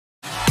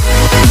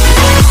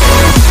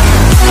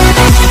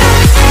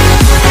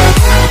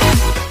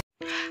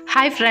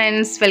Hi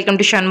friends, welcome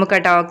to Shanmukha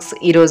talks.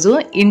 ఈరోజు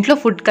ఇంట్లో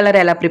food colour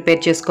ఎలా ప్రిపేర్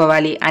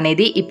చేసుకోవాలి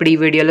అనేది ఇప్పుడు ఈ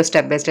వీడియోలో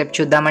స్టెప్ బై స్టెప్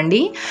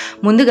చూద్దామండి.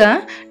 ముందుగా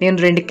నేను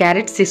 2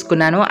 క్యారెట్స్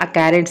తీసుకున్నాను. ఆ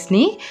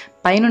క్యారెట్స్ని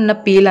పైన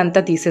పీల్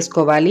అంతా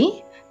తీసేసుకోవాలి.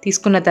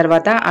 తీసుకున్న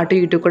తర్వాత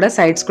అటు ఇటు కూడా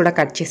సైడ్స్ కూడా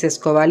కట్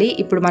చేసేసుకోవాలి.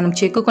 ఇప్పుడు మనం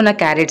చెక్కుకున్న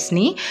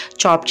క్యారెట్స్ని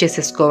చాప్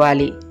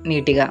చేసేసుకోవాలి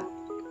నీట్గా.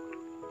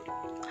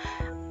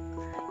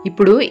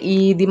 ఇప్పుడు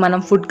ఇది మనం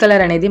ఫుడ్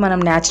కలర్ అనేది మనం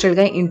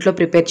న్యాచురల్గా ఇంట్లో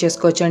ప్రిపేర్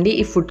చేసుకోవచ్చండి.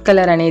 ఈ ఫుడ్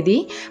కలర్ అనేది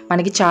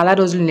మనకి చాలా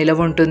రోజులు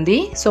నిలవ ఉంటుంది.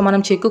 సో మనం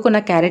చెక్కుకున్న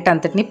క్యారెట్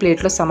అంతటిని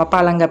ప్లేట్లో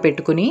సమపాలంగా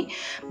పెట్టుకుని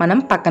మనం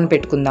పక్కన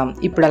పెట్టుకుందాం.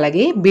 ఇప్పుడు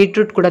అలాగే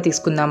బీట్రూట్ కూడా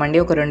తీసుకుందామండి.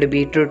 ఒక 2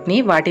 బీట్రూట్ని,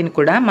 వాటిని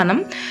కూడా మనం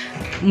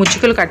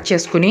ముచ్చుకలు కట్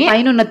చేసుకుని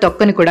పైన ఉన్న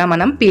తొక్కని కూడా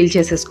మనం పీల్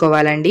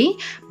చేసేసుకోవాలండి.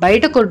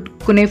 బయట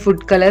కొట్టుకునే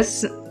ఫుడ్ కలర్స్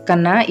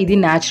కన్నా ఇది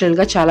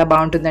న్యాచురల్గా చాలా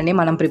బాగుంటుందండి.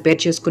 మనం ప్రిపేర్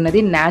చేసుకున్నది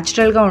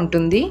న్యాచురల్గా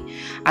ఉంటుంది.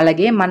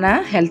 అలాగే మన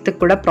హెల్త్కి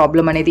కూడా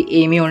ప్రాబ్లం అనేది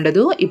ఏమీ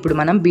ఉండదు. ఇప్పుడు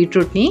మనం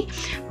బీట్రూట్ని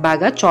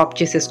బాగా చాప్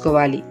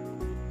చేసేసుకోవాలి.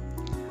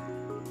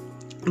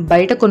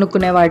 బయట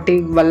కొనుక్కునే వాటి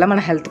వల్ల మన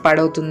హెల్త్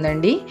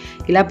పాడవుతుందండి.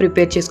 ఇలా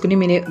ప్రిపేర్ చేసుకుని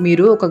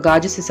మీరు ఒక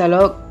గాజు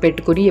సీసాలో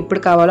పెట్టుకుని ఎప్పుడు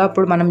కావాలో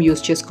అప్పుడు మనం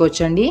యూస్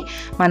చేసుకోవచ్చండి.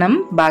 మనం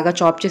బాగా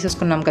చాప్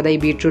చేసేసుకున్నాం కదా ఈ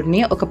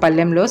బీట్రూట్ని, ఒక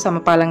పళ్ళెంలో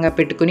సమపాలంగా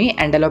పెట్టుకుని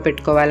ఎండలో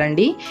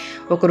పెట్టుకోవాలండి.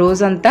 ఒక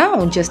రోజంతా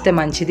ఉంచేస్తే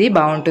మంచిది,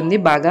 బాగుంటుంది,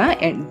 బాగా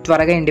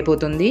త్వరగా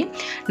ఎండిపోతుంది.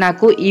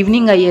 నాకు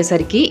ఈవినింగ్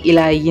అయ్యేసరికి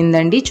ఇలా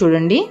అయ్యిందండి.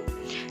 చూడండి,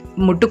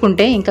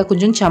 ముట్టుకుంటే ఇంకా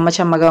కొంచెం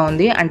చెమ్మగా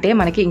ఉంది, అంటే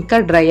మనకి ఇంకా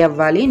డ్రై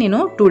అవ్వాలి. నేను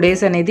 2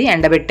 డేస్ అనేది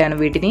ఎండబెట్టాను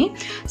వీటిని.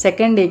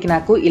 సెకండ్ డేకి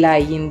నాకు ఇలా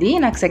అయ్యింది.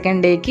 నాకు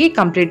సెకండ్ డేకి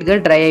కంప్లీట్గా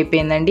డ్రై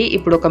అయిపోయిందండి.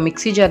 ఇప్పుడు ఒక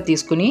మిక్సీ జార్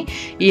తీసుకుని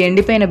ఈ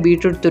ఎండిపోయిన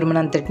బీట్రూట్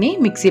తురుమునంతటిని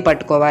మిక్సీ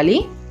పట్టుకోవాలి.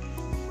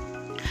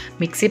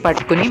 మిక్సీ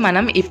పట్టుకుని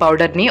మనం ఈ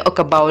పౌడర్ని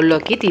ఒక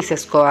బౌల్లోకి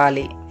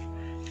తీసేసుకోవాలి.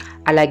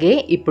 అలాగే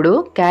ఇప్పుడు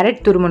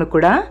క్యారెట్ తురుమును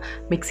కూడా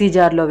మిక్సీ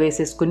జార్లో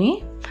వేసేసుకుని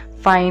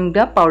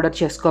ఫైన్గా పౌడర్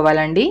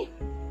చేసుకోవాలండి.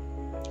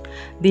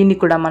 దీన్ని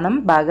కూడా మనం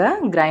బాగా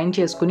గ్రైండ్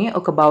చేసుకుని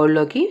ఒక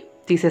బౌల్లోకి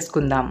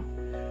తీసేసుకుందాం.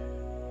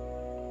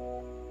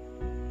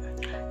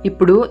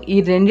 ఇప్పుడు ఈ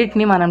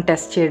రెండింటిని మనం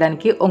టెస్ట్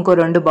చేయడానికి ఇంకో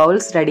 2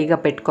 బౌల్స్ రెడీగా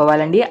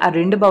పెట్టుకోవాలండి. ఆ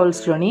 2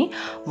 బౌల్స్లోని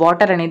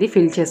వాటర్ అనేది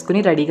ఫిల్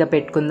చేసుకుని రెడీగా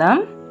పెట్టుకుందాం.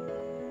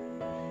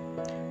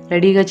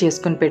 రెడీగా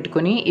చేసుకుని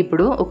పెట్టుకుని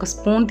ఇప్పుడు ఒక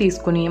స్పూన్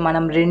తీసుకుని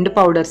మనం 2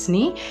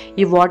 పౌడర్స్ని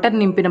ఈ వాటర్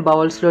నింపిన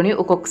బౌల్స్లోని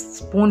ఒక్కొక్క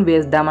స్పూన్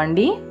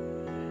వేద్దామండి.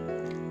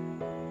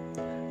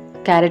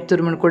 క్యారెట్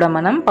తురుమును కూడా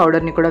మనం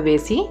పౌడర్ని కూడా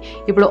వేసి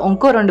ఇప్పుడు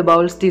ఇంకో 2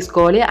 బౌల్స్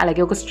తీసుకోవాలి.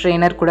 అలాగే ఒక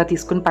స్ట్రైనర్ కూడా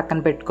తీసుకుని పక్కన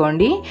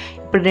పెట్టుకోండి.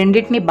 ఇప్పుడు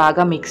రెండింటిని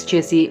బాగా మిక్స్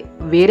చేసి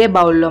వేరే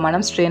బౌల్లో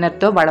మనం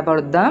స్ట్రైనర్తో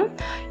వడపొద్దాం.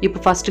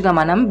 ఇప్పుడు ఫస్ట్గా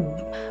మనం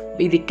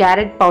ఇది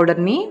క్యారెట్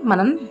పౌడర్ని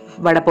మనం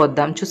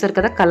వడపోద్దాం. చూసారు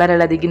కదా కలర్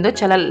ఎలా దిగిందో,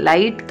 చాలా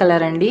లైట్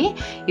కలర్ అండి.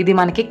 ఇది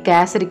మనకి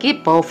కేసరికి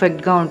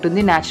పర్ఫెక్ట్గా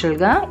ఉంటుంది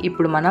న్యాచురల్గా.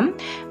 ఇప్పుడు మనం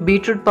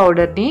బీట్రూట్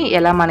పౌడర్ని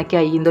ఎలా మనకి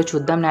అయ్యిందో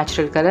చూద్దాం.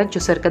 న్యాచురల్ కలర్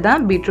చూసారు కదా,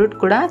 బీట్రూట్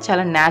కూడా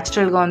చాలా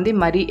న్యాచురల్గా ఉంది,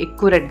 మరీ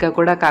ఎక్కువ రెడ్గా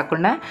కూడా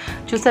కాకుండా.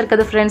 చూసారు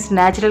కదా ఫ్రెండ్స్,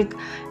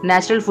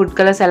 న్యాచురల్ ఫుడ్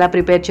కలర్స్ ఎలా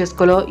ప్రిపేర్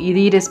చేసుకోవాలో.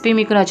 ఇది రెసిపీ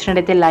మీకు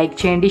నచ్చినట్టయితే లైక్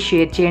చేయండి,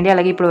 షేర్ చేయండి.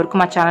 అలాగే ఇప్పటివరకు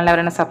మా ఛానల్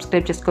ఎవరైనా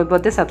సబ్స్క్రైబ్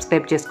చేసుకోకపోతే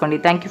సబ్స్క్రైబ్ చేసుకోండి.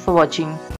 Thank you for watching.